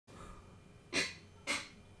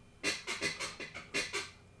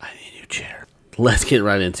let's get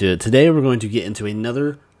right into it. Today we're going to get into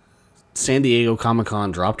another San Diego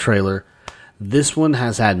Comic-Con drop trailer. This one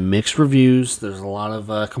has had mixed reviews. There's a lot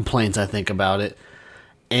of complaints, I think, about it.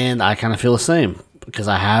 And I kind of feel the same, because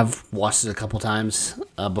I have watched it a couple times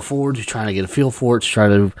before to try to get a feel for it, to try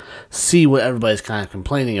to see what everybody's kind of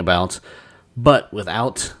complaining about. But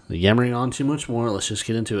without yammering on too much more, let's just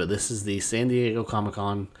get into it. This is the San Diego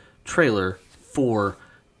Comic-Con trailer for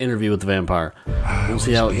Interview with the Vampire. We'll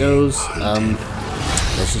see how it goes.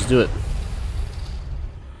 Let's just do it.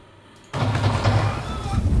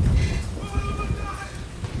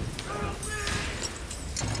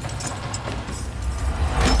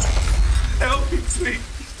 Help me, please.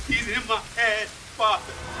 He's in my head,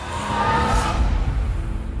 Father.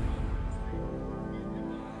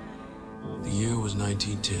 The year was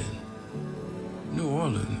 1910. New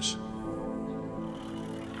Orleans.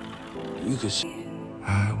 You could see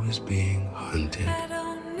I was being hunted,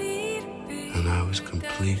 and I was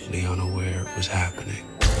completely unaware it was happening.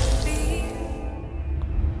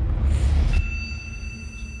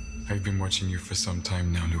 I've been watching you for some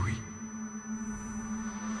time now, Louis.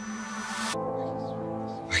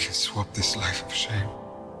 I can swap this life of shame.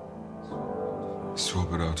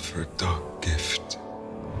 Swap it out for a dark gift.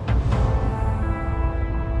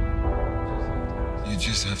 You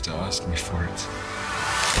just have to ask me for it.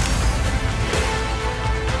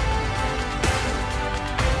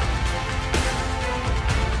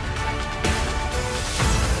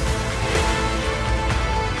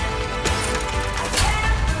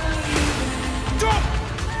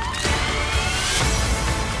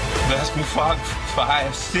 Bless me, Father, for I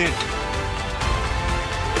have sinned.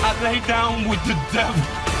 I lay down with the devil,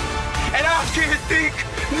 and I can't think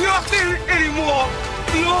nothing anymore.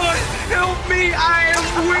 Lord, help me, I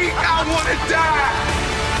am weak, I want to die.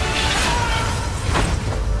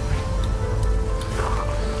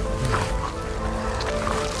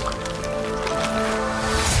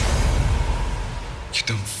 You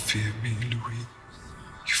don't fear me, Louis.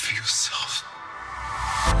 You fear yourself.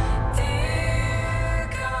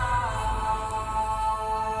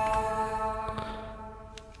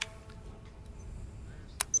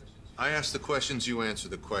 I ask the questions, you answer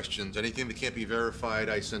the questions. Anything that can't be verified,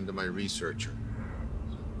 I send to my researcher.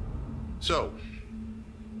 So,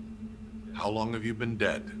 how long have you been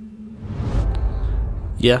dead?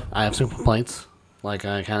 Yeah, I have some complaints, like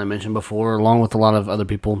I kind of mentioned before, along with a lot of other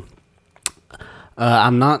people.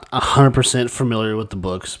 I'm not 100% familiar with the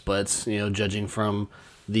books, but, you know, judging from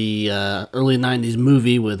the early 90s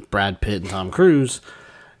movie with Brad Pitt and Tom Cruise,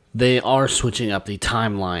 they are switching up the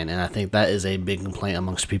timeline, and I think that is a big complaint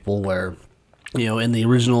amongst people where, you know, in the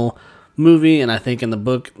original movie, and I think in the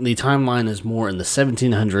book, the timeline is more in the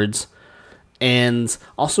 1700s, and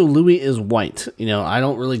also Louis is white. You know, I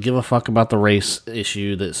don't really give a fuck about the race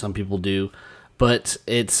issue that some people do, but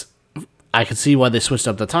I can see why they switched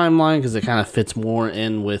up the timeline, because it kind of fits more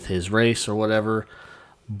in with his race or whatever,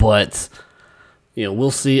 but, you know,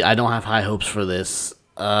 we'll see. I don't have high hopes for this.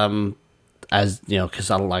 As you know, because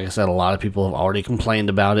like I said, a lot of people have already complained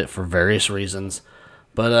about it for various reasons.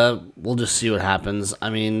 But we'll just see what happens. I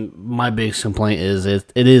mean, my biggest complaint is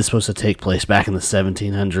it is supposed to take place back in the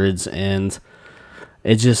 1700s, and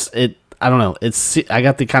I don't know. I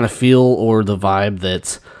got the kind of feel or the vibe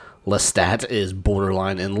that Lestat is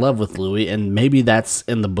borderline in love with Louis, and maybe that's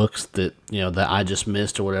in the books that, you know, that I just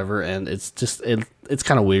missed or whatever. And it's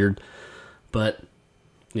kind of weird, but,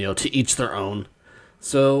 you know, to each their own.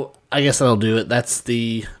 So I guess that'll do it. That's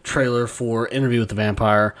the trailer for Interview with the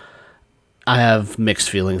Vampire. I have mixed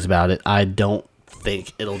feelings about it. I don't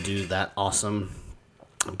think it'll do that awesome,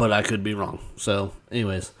 but I could be wrong. So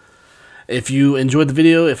anyways, if you enjoyed the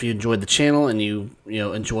video, if you enjoyed the channel, and you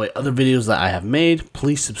enjoy other videos that I have made,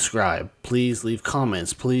 please subscribe. Please leave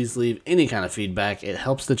comments. Please leave any kind of feedback. It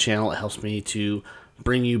helps the channel. It helps me to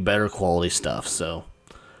bring you better quality stuff. So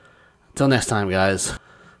until next time, guys,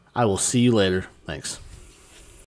 I will see you later. Thanks.